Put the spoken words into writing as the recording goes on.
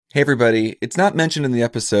Hey everybody, it's not mentioned in the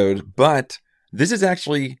episode, but this is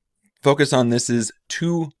actually Focus on This's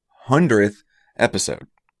 200th episode.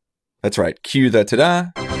 That's right, cue the ta-da,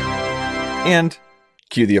 and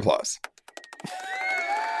cue the applause.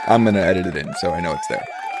 I'm going to edit it in so I know it's there.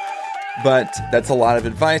 But that's a lot of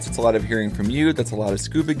advice, it's a lot of hearing from you, that's a lot of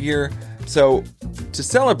scuba gear. So to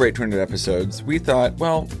celebrate 200 episodes, we thought,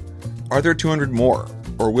 well, are there 200 more?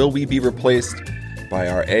 Or will we be replaced by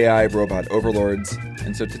our AI robot overlords?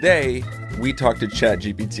 And so today, we talk to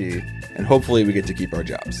ChatGPT, and hopefully we get to keep our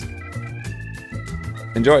jobs.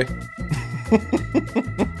 Enjoy.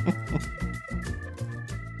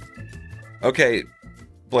 Okay,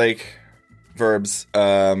 Blake, verbs.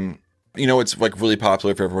 You know what's like really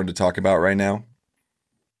popular for everyone to talk about right now?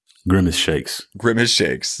 Grimace shakes. Grimace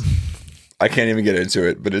shakes. I can't even get into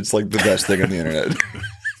it, but it's like the best thing on the internet.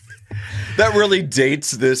 That really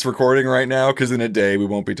dates this recording right now, because in a day we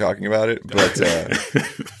won't be talking about it. But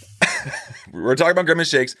we're talking about grimace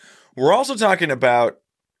shakes. We're also talking about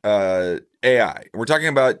AI. We're talking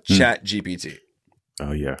about ChatGPT.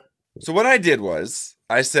 Oh, yeah. So what I did was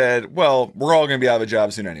I said, well, we're all going to be out of a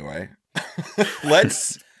job soon anyway.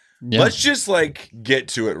 Let's just like get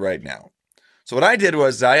to it right now. So what I did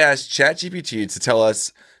was I asked ChatGPT to tell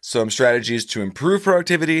us some strategies to improve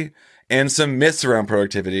productivity and some myths around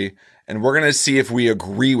productivity. And we're going to see if we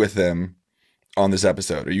agree with them on this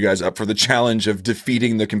episode. Are you guys up for the challenge of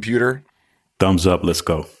defeating the computer? Thumbs up. Let's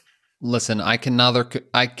go. Listen, I can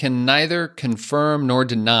neither confirm nor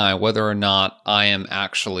deny whether or not I am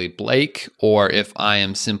actually Blake or if I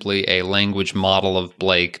am simply a language model of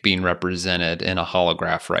Blake being represented in a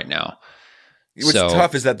holograph right now. What's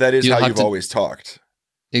tough is that is how you've always talked.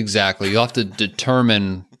 Exactly. You'll have to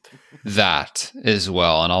determine that as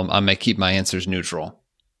well. And I may keep my answers neutral.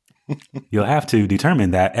 You'll have to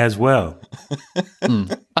determine that as well.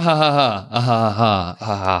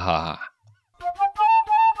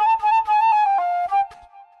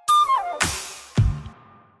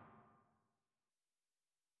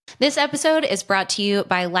 This episode is brought to you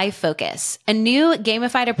by Life Focus, a new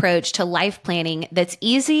gamified approach to life planning that's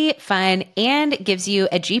easy, fun, and gives you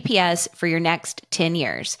a GPS for your next 10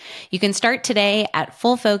 years. You can start today at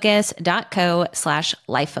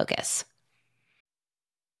fullfocus.co/lifefocus.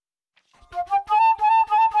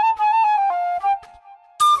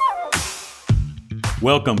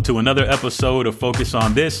 Welcome to another episode of Focus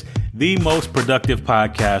on This, the most productive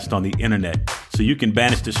podcast on the internet. So you can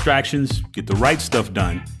banish distractions, get the right stuff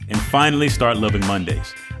done, and finally start loving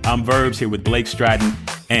Mondays. I'm Verbs here with Blake Stratton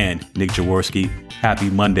and Nick Jaworski. Happy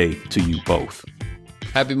Monday to you both.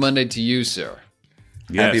 Happy Monday to you, sir.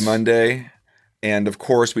 Yes. Happy Monday. And of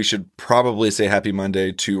course, we should probably say happy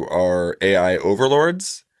Monday to our AI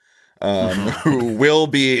overlords who will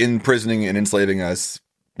be imprisoning and enslaving us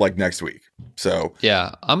like next week. So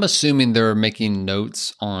yeah, I'm assuming they're making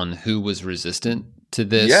notes on who was resistant to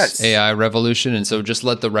this AI revolution. And so just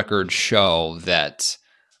let the record show that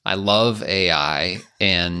I love AI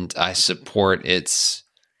and I support its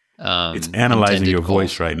analyzing your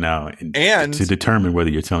voice right now and to determine whether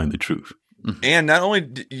you're telling the truth. And not only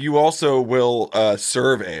you also will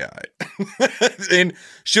serve AI. And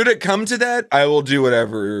should it come to that, I will do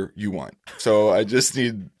whatever you want. So I just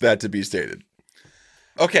need that to be stated.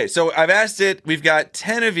 Okay, so I've asked it. We've got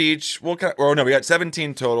 10 of each. We got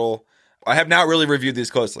 17 total. I have not really reviewed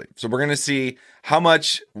these closely. So we're going to see how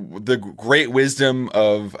much the great wisdom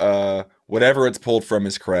of whatever it's pulled from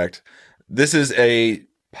is correct. This is a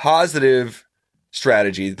positive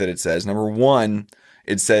strategy that it says. Number one,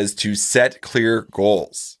 it says to set clear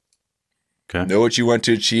goals. Okay. Know what you want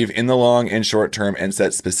to achieve in the long and short term and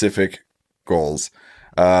set specific goals.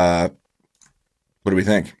 What do we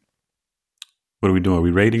think? What are we doing? Are we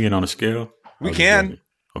rating it on a scale? We can.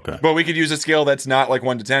 Okay. But we could use a scale that's not like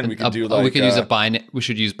 1 to 10. We could do like... We could use we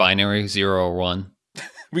should use binary 0 or 1.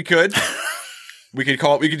 We could. We could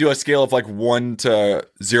do a scale of like 1 to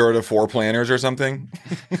 0 to 4 planners or something.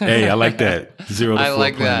 Hey, I like that. 0 to 4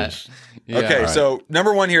 like planners. That. Yeah. Okay, so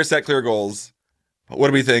number one here, set clear goals. What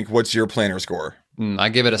do we think? What's your planner score? I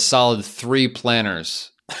give it a solid 3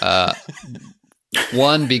 planners.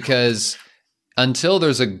 1, because until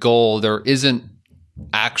there's a goal, there isn't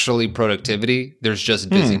actually productivity. There's just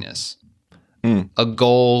busyness. A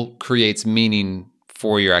goal creates meaning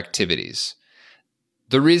for your activities.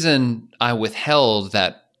 The reason I withheld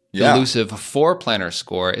that elusive 4 planner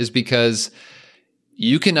score is because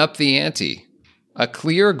you can up the ante. A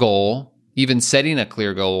clear goal, even setting a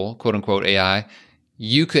clear goal, quote unquote AI,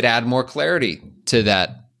 you could add more clarity to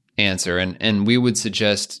that answer. And we would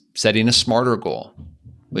suggest setting a smarter goal,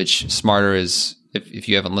 which smarter is, if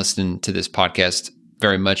you haven't listened to this podcast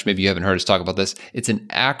very much. Maybe you haven't heard us talk about this. It's an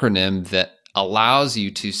acronym that allows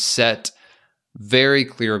you to set very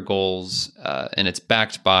clear goals, and it's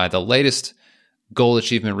backed by the latest goal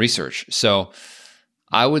achievement research. So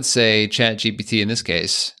I would say ChatGPT in this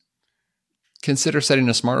case, consider setting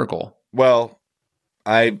a smarter goal. Well,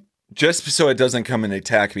 just so it doesn't come and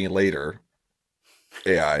attack me later,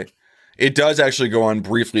 AI, it does actually go on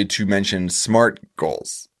briefly to mention SMART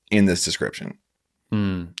goals in this description.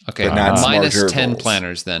 Okay, But not minus smarter 10 goals.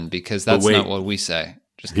 planners then, because that's not what we say.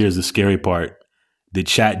 Here's the scary part. Did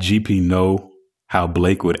ChatGPT know how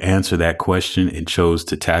Blake would answer that question and chose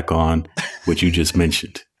to tack on what you just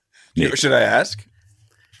mentioned? Nick. Should I ask?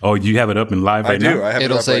 Oh, you have it up and live right now? I have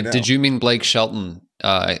It'll it up say, right now. did you mean Blake Shelton?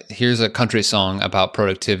 Here's a country song about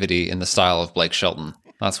productivity in the style of Blake Shelton.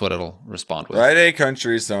 That's what it'll respond with. Write a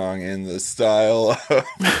country song in the style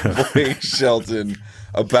of Blake Shelton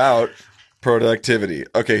about productivity.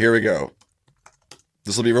 Okay, here we go.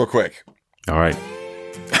 This will be real quick. All right.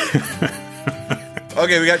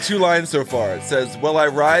 Okay, we got 2 lines so far. It says, well, I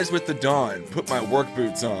rise with the dawn, put my work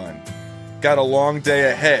boots on. Got a long day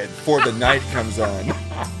ahead before the night comes on.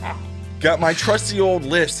 Got my trusty old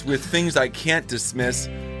list with things I can't dismiss.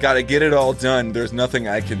 Gotta get it all done, there's nothing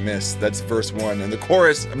I can miss. That's verse 1. And the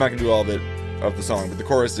chorus, I'm not gonna do all of it, of the song, but the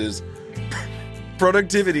chorus is,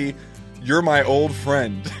 productivity, you're my old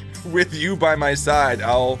friend. With you by my side,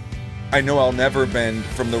 I know I'll never bend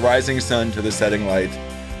from the rising sun to the setting light.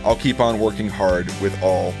 I'll keep on working hard with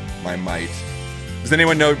all my might. Does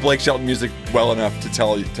anyone know Blake Shelton music well enough to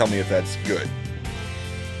tell me if that's good?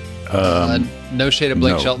 No shade of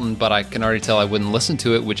Blake No. Shelton, but I can already tell I wouldn't listen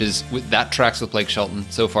to it, which is that tracks with Blake Shelton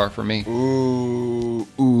so far for me. Ooh.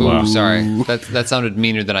 Ooh, sorry. That sounded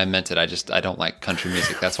meaner than I meant it. I don't like country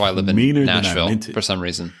music. That's why I live in Meaner than I Nashville meant it. for some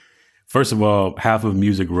reason. First of all, half of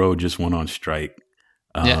Music Row just went on strike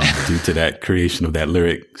due to that creation of that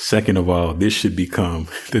lyric. Second of all, this should become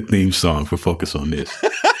the theme song for Focus on This.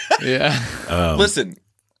 Yeah. Listen,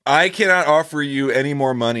 I cannot offer you any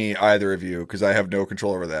more money, either of you, because I have no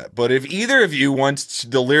control over that. But if either of you wants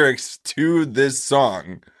the lyrics to this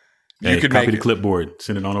song, you could copy make the it. clipboard,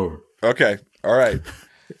 send it on over. Okay. All right.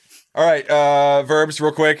 All right. Verbs,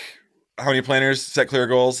 real quick. How many planners? Set clear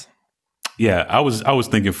goals. Yeah, I was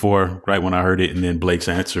thinking 4 right when I heard it, and then Blake's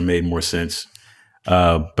answer made more sense.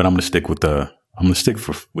 But I'm gonna stick with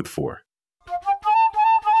with 4.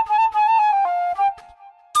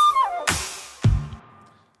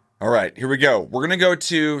 All right, here we go. We're going to go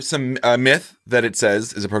to some myth that it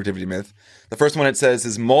says is a productivity myth. The first one it says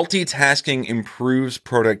is multitasking improves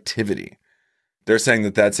productivity. They're saying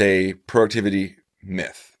that that's a productivity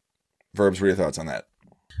myth. Verbs, what are your thoughts on that?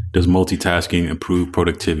 Does multitasking improve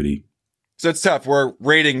productivity? So it's tough. We're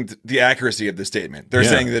rating the accuracy of the statement. They're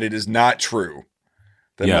saying that it is not true.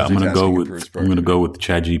 That Yeah, I'm gonna go improves with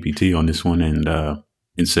ChatGPT on this one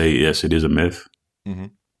and say yes, it is a myth. Mm-hmm.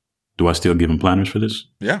 Do I still give him planners for this?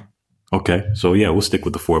 Yeah. Okay, so yeah, we'll stick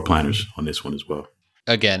with the 4 planners on this one as well.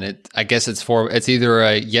 Again, I guess it's either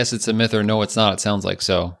a yes, it's a myth, or no, it's not. It sounds like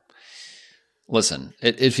so. Listen,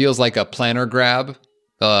 it feels like a planner grab,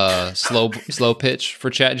 slow pitch for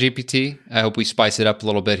ChatGPT. I hope we spice it up a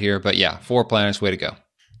little bit here, but yeah, 4 planners, way to go.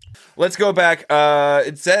 Let's go back.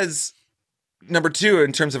 It says number 2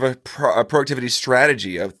 in terms of a productivity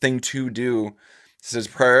strategy, a thing to do. It says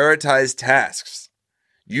prioritize tasks.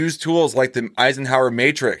 Use tools like the Eisenhower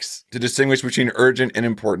matrix to distinguish between urgent and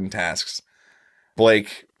important tasks.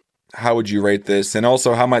 Blake, how would you rate this? And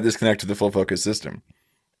also, how might this connect to the full focus system?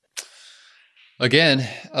 Again,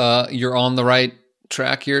 you're on the right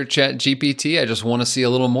track here, ChatGPT. I just want to see a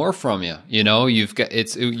little more from you. You know, you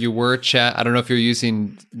were chat. I don't know if you're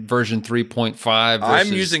using version 3.5.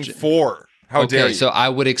 I'm using 4. How dare you? So I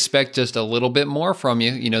would expect just a little bit more from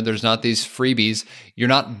you. You know, there's not these freebies. You're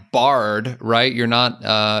not barred, right? You're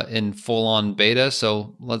not in full on beta.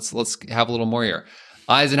 So let's have a little more here.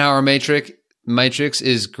 Eisenhower matrix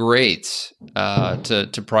is great to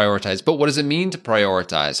prioritize. But what does it mean to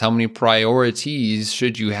prioritize? How many priorities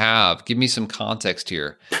should you have? Give me some context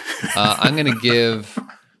here. I'm going to give.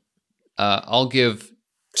 I'll give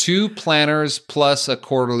 2 planners plus a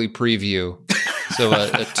quarterly preview. So a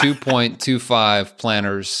 2.25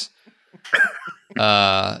 planners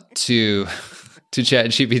to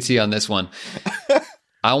ChatGPT on this one.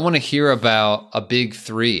 I want to hear about a big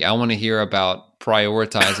 3. I want to hear about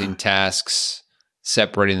prioritizing tasks,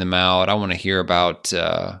 separating them out. I want to hear about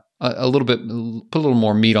a little bit, put a little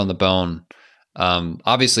more meat on the bone.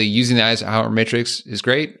 Obviously, using the Eisenhower matrix is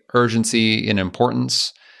great. Urgency and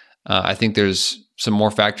importance. I think there's some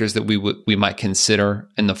more factors that we might consider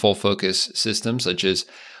in the full focus system, such as,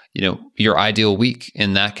 your ideal week.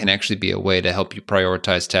 And that can actually be a way to help you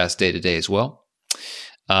prioritize tasks day to day as well.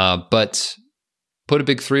 But put a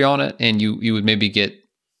big 3 on it, and you would maybe get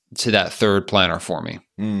to that third planner for me.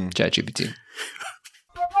 ChatGPT.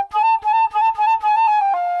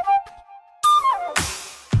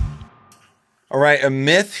 All right, a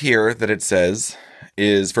myth here that it says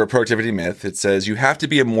is for a productivity myth. It says you have to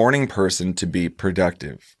be a morning person to be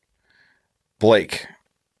productive. Blake,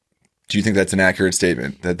 do you think that's an accurate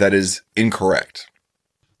statement? That is incorrect?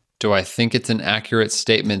 Do I think it's an accurate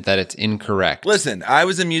statement that it's incorrect? Listen, I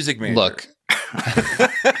was a music major. Look.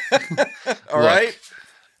 All right?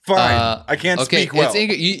 Fine. I can't speak well.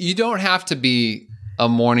 You don't have to be a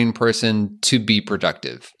morning person to be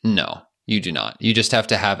productive. No, you do not. You just have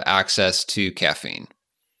to have access to caffeine.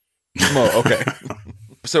 Oh, okay.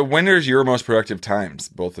 So when are your most productive times,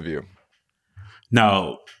 both of you?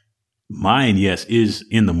 Now, mine, yes, is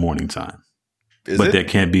in the morning time. But that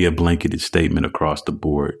can't be a blanketed statement across the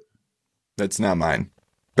board. That's not mine.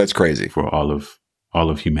 That's crazy. For all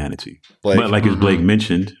of humanity. Blake. But like as Blake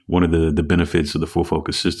mentioned, one of the benefits of the full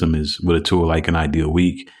focus system is with a tool like an ideal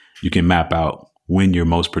week, you can map out when your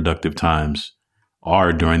most productive times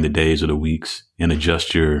are during the days or the weeks and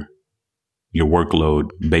adjust your workload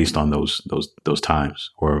based on those times,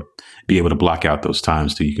 or be able to block out those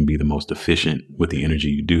times so you can be the most efficient with the energy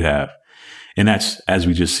you do have. And that's, as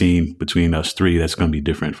we just seen between us three, that's going to be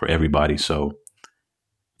different for everybody. So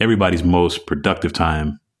everybody's most productive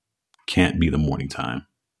time can't be the morning time,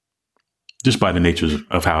 just by the nature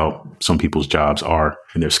of how some people's jobs are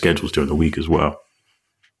and their schedules during the week as well.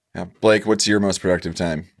 Yeah. Blake, what's your most productive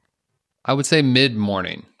time? I would say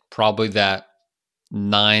mid-morning, probably that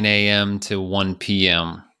 9 a.m. to 1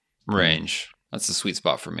 p.m. range. That's the sweet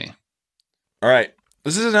spot for me. All right.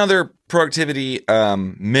 This is another productivity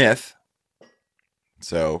myth.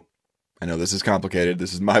 So I know this is complicated.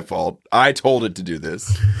 This is my fault. I told it to do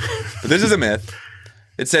this. But this is a myth.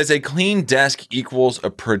 It says a clean desk equals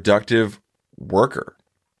a productive worker.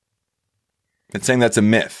 It's saying that's a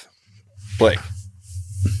myth. Blake.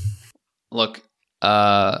 Look,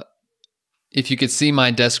 if you could see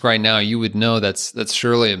my desk right now, you would know that's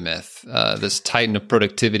surely a myth. This titan of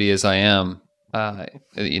productivity as I am,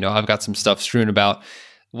 I've got some stuff strewn about.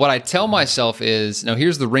 What I tell myself is, now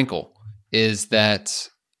here's the wrinkle, is that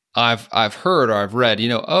I've heard or I've read,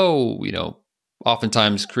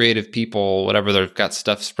 oftentimes creative people, whatever, they've got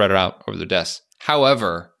stuff spread out over their desks.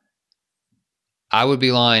 However, I would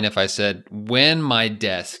be lying if I said when my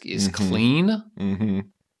desk is clean,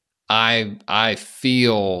 I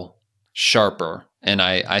feel sharper. And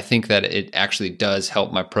I think that it actually does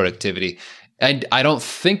help my productivity. And I don't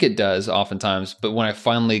think it does oftentimes, but when I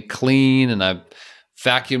finally clean and I've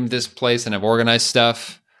vacuumed this place and I've organized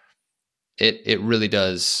stuff, it really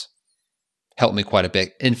does help me quite a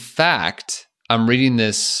bit. In fact, I'm reading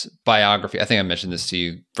this biography. I think I mentioned this to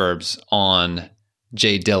you, Verbs, on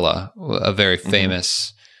Jay Dilla, a very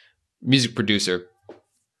famous music producer.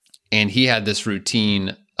 And he had this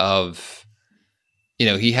routine of,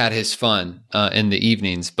 he had his fun in the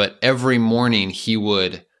evenings, but every morning he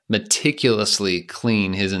would meticulously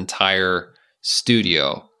clean his entire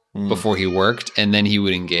studio before he worked, and then he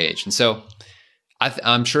would engage. And so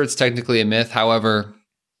I'm sure it's technically a myth. However,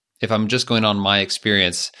 if I'm just going on my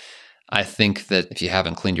experience, I think that if you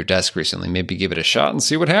haven't cleaned your desk recently, maybe give it a shot and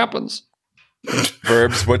see what happens.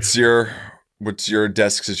 Verbs, what's your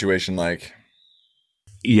desk situation like?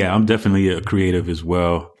 Yeah, I'm definitely a creative as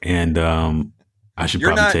well. And I should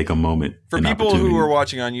probably take a moment. For people who are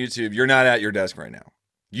watching on YouTube, you're not at your desk right now.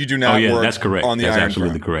 You do not work that's correct. On the that's iron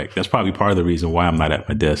absolutely front. Correct. That's probably part of the reason why I'm not at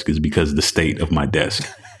my desk is because of the state of my desk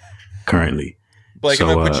currently. Blake, I'm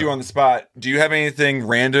going to put you on the spot. Do you have anything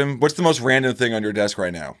random? What's the most random thing on your desk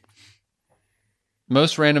right now?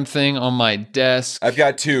 Most random thing on my desk? I've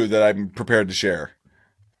got two that I'm prepared to share.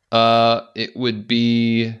 It would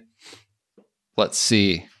be, let's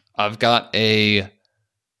see. I've got a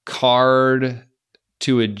card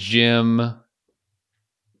to a gym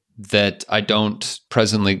that I don't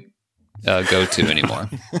presently go to anymore.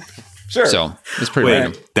 Sure. So it's pretty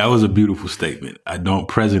random. That was a beautiful statement. I don't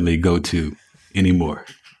presently go to anymore.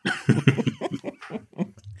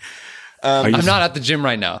 I'm not at the gym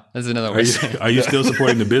right now. That's another way. Are you still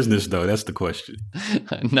supporting the business though? That's the question.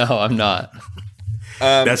 No, I'm not.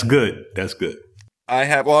 That's good. That's good.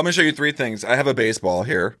 I'm going to show you three things. I have a baseball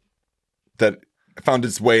here that found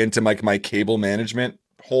its way into my cable management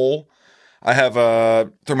hole. I have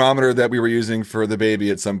a thermometer that we were using for the baby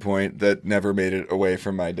at some point that never made it away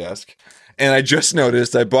from my desk. And I just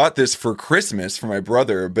noticed I bought this for Christmas for my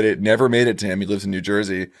brother, but it never made it to him. He lives in New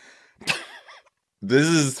Jersey.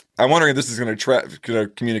 I'm wondering if this is going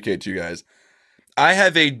to communicate to you guys. I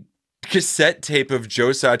have a cassette tape of Joe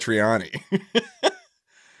Satriani,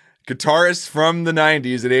 guitarist from the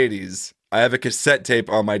 90s and 80s. I have a cassette tape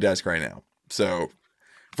on my desk right now. So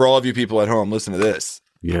for all of you people at home, listen to this.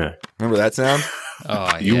 Yeah. Remember that sound?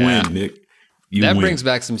 Oh, You win, Nick. That brings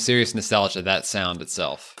back some serious nostalgia, that sound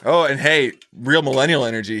itself. Oh, and hey, real millennial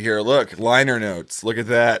energy here. Look, liner notes. Look at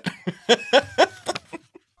that.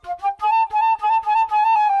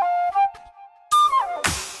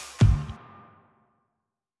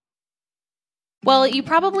 Well, you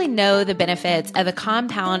probably know the benefits of the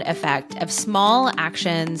compound effect of small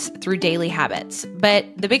actions through daily habits. But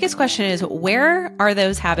the biggest question is, where are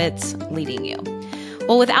those habits leading you?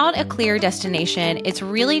 Well, without a clear destination, it's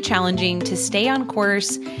really challenging to stay on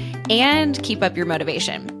course and keep up your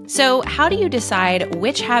motivation. So how do you decide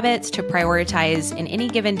which habits to prioritize in any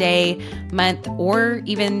given day, month, or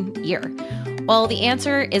even year? Well, the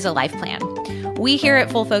answer is a life plan. We here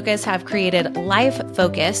at Full Focus have created Life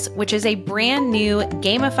Focus, which is a brand new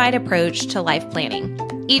gamified approach to life planning.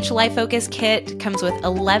 Each Life Focus kit comes with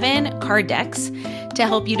 11 card decks to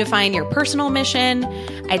help you define your personal mission,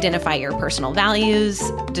 identify your personal values,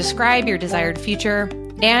 describe your desired future,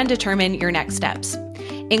 and determine your next steps,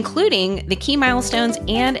 including the key milestones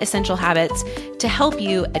and essential habits to help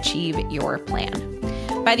you achieve your plan.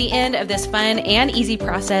 By the end of this fun and easy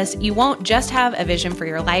process, you won't just have a vision for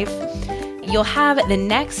your life. You'll have the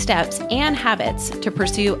next steps and habits to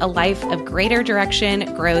pursue a life of greater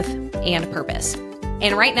direction, growth, and purpose.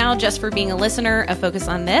 And right now, just for being a listener of Focus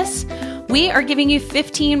on This, we are giving you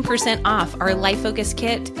 15% off our Life Focus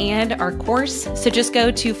kit and our course. So just go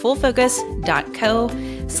to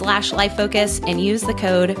fullfocus.co/lifefocus and use the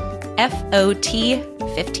code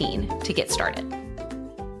FOT15 to get started.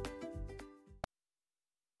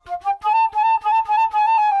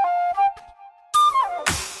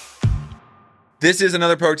 This is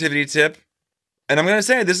another productivity tip. And I'm going to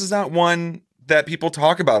say this is not one that people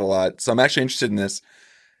talk about a lot. So I'm actually interested in this.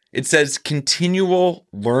 It says continual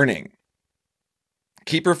learning.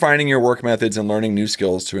 Keep refining your work methods and learning new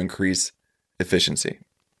skills to increase efficiency.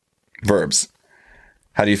 Verbs.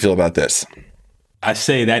 How do you feel about this? I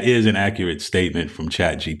say that is an accurate statement from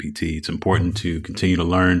ChatGPT. It's important to continue to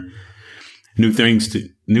learn new things to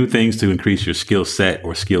increase your skill set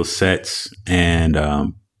or skill sets and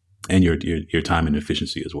your time and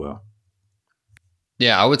efficiency as well.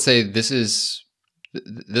 Yeah, I would say this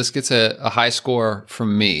gets a high score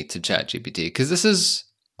from me to ChatGPT because this is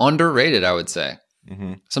underrated, I would say.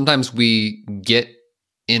 Mm-hmm. Sometimes we get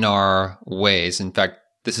in our ways. In fact,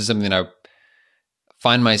 this is something that I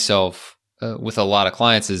find myself with a lot of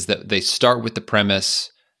clients is that they start with the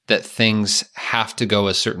premise that things have to go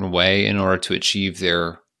a certain way in order to achieve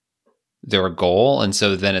their goal. And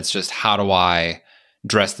so then it's just, how do I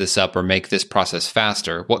dress this up or make this process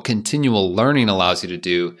faster? What continual learning allows you to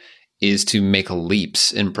do is to make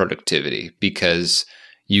leaps in productivity, because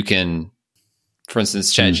you can, for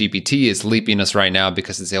instance, ChatGPT is leaping us right now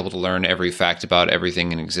because it's able to learn every fact about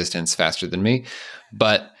everything in existence faster than me.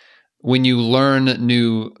 But when you learn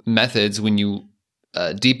new methods, when you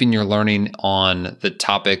deepen your learning on the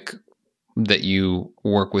topic that you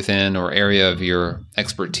work within or area of your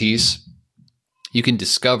expertise, you can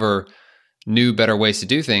discover new, better ways to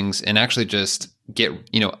do things and actually just get,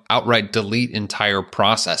 outright delete entire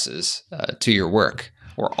processes to your work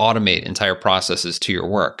or automate entire processes to your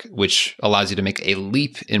work, which allows you to make a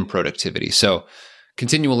leap in productivity. So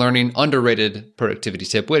continual learning, underrated productivity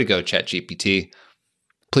tip. Way to go, ChatGPT.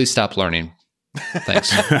 Please stop learning.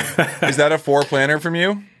 Thanks. Is that a 4 planner from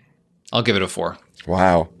you? I'll give it a 4.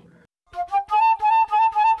 Wow.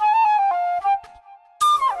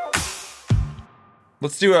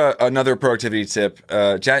 Let's do another productivity tip.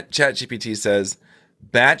 ChatGPT says,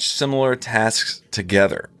 batch similar tasks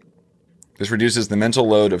together. This reduces the mental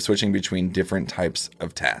load of switching between different types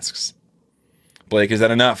of tasks. Blake, is that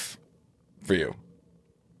enough for you?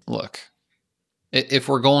 Look, if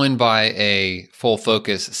we're going by a full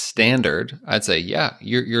focus standard, I'd say, yeah,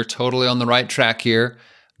 you're totally on the right track here.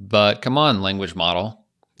 But come on, language model.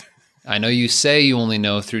 I know you say you only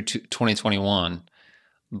know through 2021.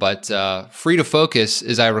 But Free to Focus,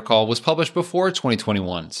 as I recall, was published before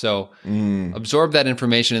 2021. So absorb that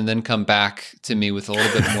information and then come back to me with a little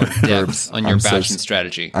bit more depth on your batching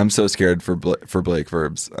strategy. I'm so scared for Blake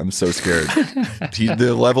Verbs. I'm so scared.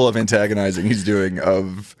 The level of antagonizing he's doing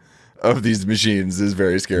of these machines is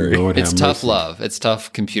very scary. It's tough love. It's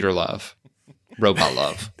tough computer love. Robot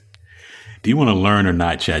love. Do you want to learn or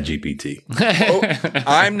not, ChatGPT?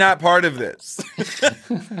 I'm not part of this.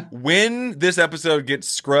 When this episode gets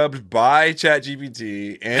scrubbed by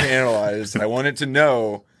ChatGPT and analyzed, I want it to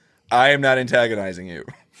know I am not antagonizing you.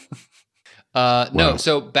 No,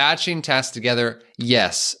 so batching tasks together,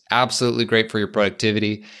 yes, absolutely great for your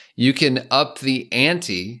productivity. You can up the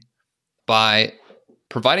ante by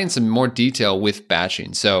providing some more detail with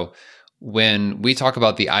batching. So when we talk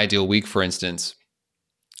about the ideal week, for instance,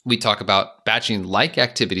 we talk about batching like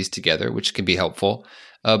activities together, which can be helpful.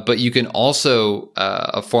 But you can also,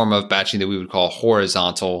 a form of batching that we would call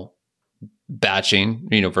horizontal batching,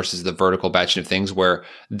 versus the vertical batching of things, where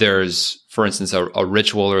there's, for instance, a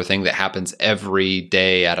ritual or a thing that happens every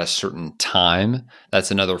day at a certain time. That's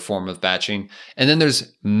another form of batching. And then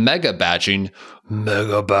there's mega batching,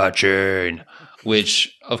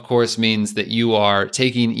 which of course means that you are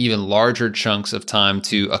taking even larger chunks of time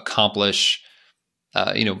to accomplish,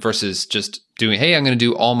 versus just doing, hey, I'm going to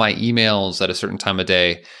do all my emails at a certain time of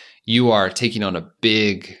day. You are taking on a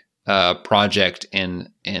big project and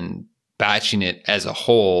batching it as a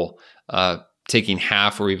whole, taking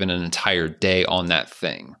half or even an entire day on that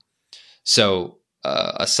thing. So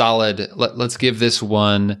a solid, let's give this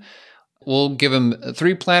one, we'll give him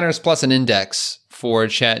 3 planners plus an index for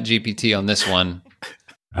ChatGPT on this one.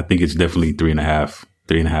 I think it's definitely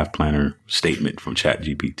 3.5 planner statement from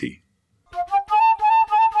ChatGPT.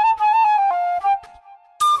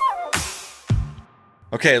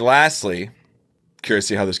 Okay, lastly, curious to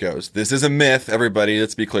see how this goes. This is a myth, everybody.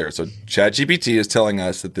 Let's be clear. So ChatGPT is telling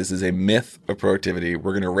us that this is a myth of productivity.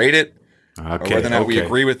 We're going to rate it, or whether or not we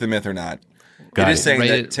agree with the myth or not. It is saying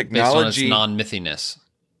that technology... based on its non-mythiness.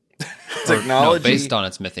 Technology... based on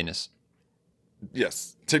its mythiness.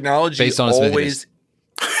 Yes. Technology based on its always...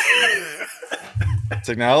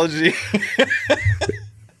 Technology...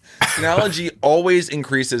 Technology always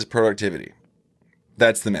increases productivity.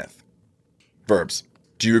 That's the myth. Verbs.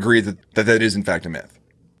 Do you agree that is in fact a myth?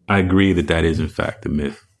 I agree that is in fact a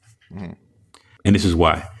myth. Mm-hmm. And this is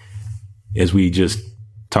why. As we just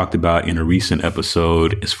talked about in a recent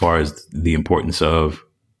episode, as far as the importance of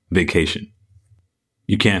vacation,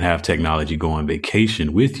 you can't have technology go on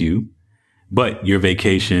vacation with you, but your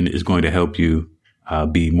vacation is going to help you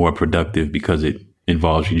be more productive because it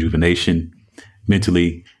involves rejuvenation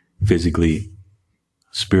mentally, physically,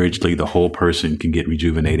 spiritually. The whole person can get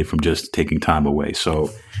rejuvenated from just taking time away. So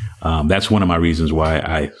that's one of my reasons why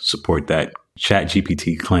I support that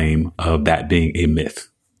ChatGPT claim of that being a myth.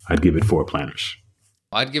 I'd give it 4 planners.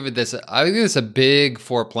 I'd give this a big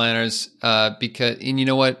 4 planners because, and you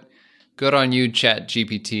know what? Good on you,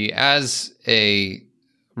 ChatGPT, as a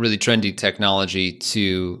really trendy technology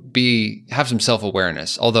to have some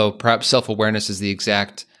self-awareness. Although perhaps self-awareness is the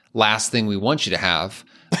exact last thing we want you to have.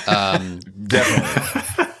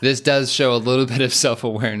 Definitely. This does show a little bit of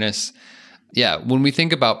self-awareness. Yeah, when we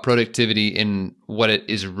think about productivity and what it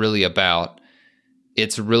is really about,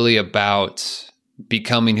 it's really about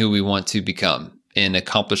becoming who we want to become and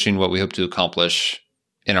accomplishing what we hope to accomplish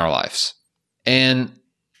in our lives. And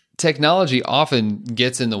technology often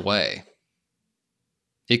gets in the way.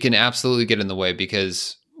 It can absolutely get in the way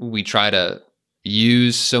because we try to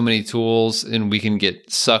use so many tools and we can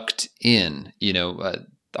get sucked in.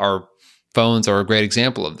 Our phones are a great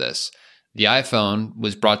example of this. The iPhone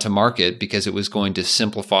was brought to market because it was going to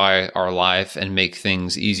simplify our life and make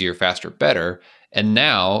things easier, faster, better. And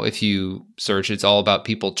now, if you search, it's all about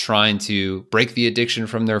people trying to break the addiction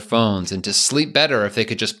from their phones and to sleep better if they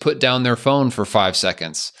could just put down their phone for 5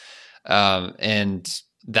 seconds. And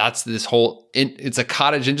that's this whole, it's a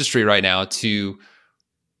cottage industry right now to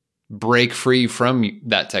break free from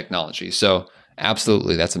that technology. So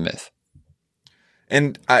absolutely, that's a myth.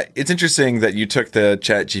 And it's interesting that you took the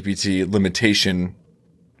ChatGPT limitation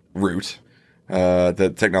route,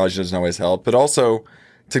 that technology doesn't always help, but also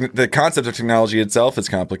the concept of technology itself is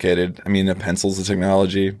complicated. I mean, a pencil's a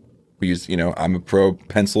technology. We use, I'm a pro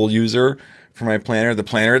pencil user for my planner. The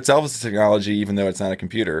planner itself is a technology, even though it's not a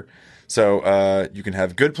computer. So you can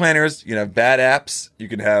have good planners, you can have bad apps, you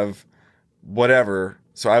can have whatever.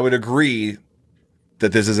 So I would agree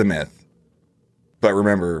that this is a myth. But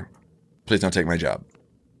remember, please don't take my job.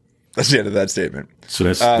 That's the end of that statement. So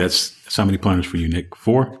that's how many planners for you, Nick?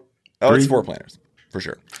 4? Oh, 3? It's 4 planners, for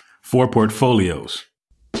sure. 4 portfolios.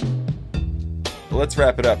 Well, let's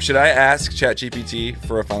wrap it up. Should I ask ChatGPT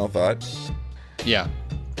for a final thought? Yeah.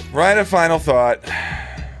 Write a final thought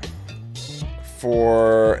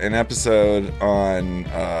for an episode on...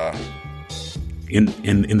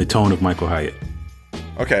 In the tone of Michael Hyatt.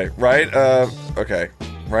 Okay, write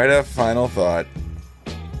a final thought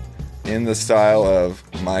in the style of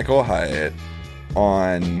Michael Hyatt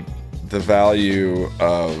on the value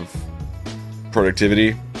of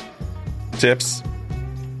productivity tips?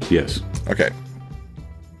 Yes. Okay.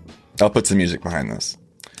 I'll put some music behind this.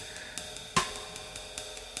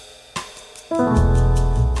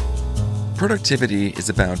 Productivity is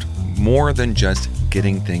about more than just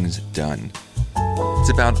getting things done. It's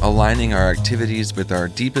about aligning our activities with our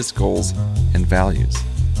deepest goals and values.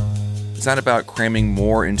 It's not about cramming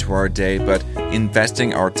more into our day, but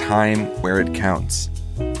investing our time where it counts.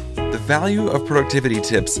 The value of productivity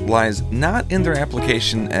tips lies not in their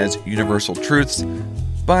application as universal truths,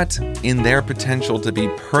 but in their potential to be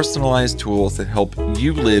personalized tools that help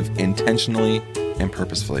you live intentionally and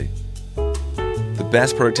purposefully. The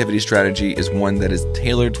best productivity strategy is one that is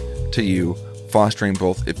tailored to you, fostering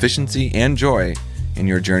both efficiency and joy in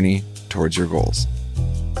your journey towards your goals.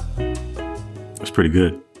 That's pretty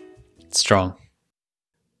good. Strong.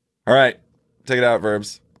 All right, take it out,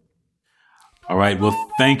 Verbs. All right. Well,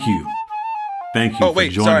 thank you. Thank you. Oh, wait,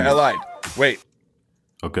 for joining sorry, us. I lied.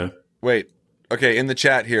 Okay. Wait. Okay, in the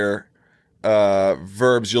chat here,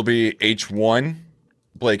 Verbs, you'll be H1,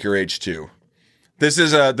 Blake, you're H2. This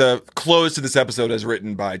is the close to this episode as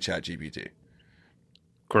written by ChatGPT.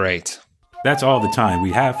 Great. That's all the time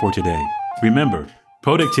we have for today. Remember,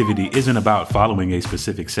 productivity isn't about following a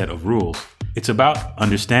specific set of rules. It's about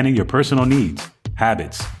understanding your personal needs,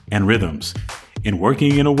 habits, and rhythms, and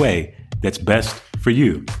working in a way that's best for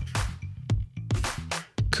you.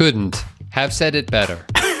 Couldn't have said it better.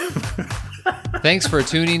 Thanks for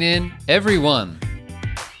tuning in, everyone.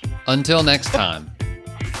 Until next time,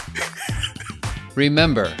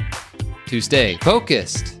 remember to stay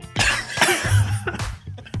focused.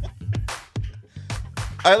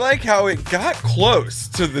 I like how it got close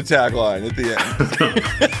to the tagline at the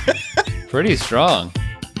end. Pretty strong.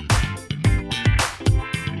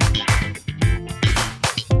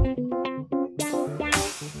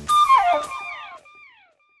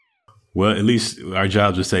 Well, at least our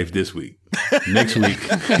jobs are safe this week. Next week,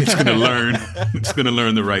 it's going to learn. It's going to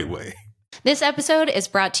learn the right way. This episode is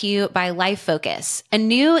brought to you by Life Focus, a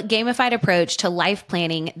new gamified approach to life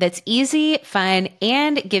planning that's easy, fun,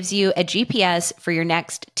 and gives you a GPS for your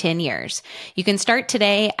next 10 years. You can start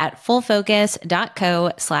today at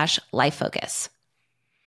fullfocus.co/lifefocus.